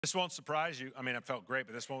This won't surprise you. I mean, it felt great,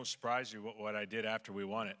 but this won't surprise you what I did after we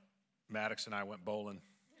won it. Maddux and I went bowling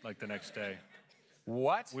like the next day.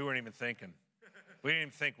 What? We weren't even thinking. We didn't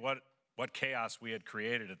even think what chaos we had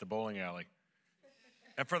created at the bowling alley.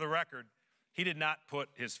 And for the record, he did not put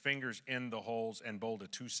his fingers in the holes and bowled a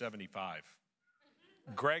 275.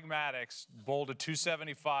 Greg Maddux bowled a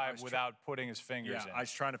 275 without putting his fingers in. I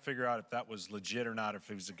was trying to figure out if that was legit or not, if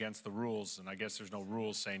it was against the rules, and I guess there's no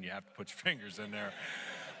rules saying you have to put your fingers in there.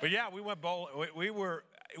 But yeah, we went bowling. We were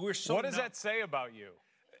so. What does that say about you?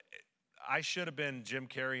 I should have been Jim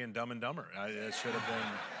Carrey in Dumb and Dumber. I should have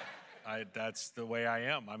been. That's the way I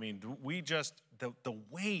am. I mean, we just the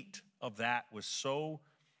weight of that was so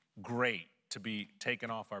great to be taken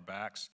off our backs.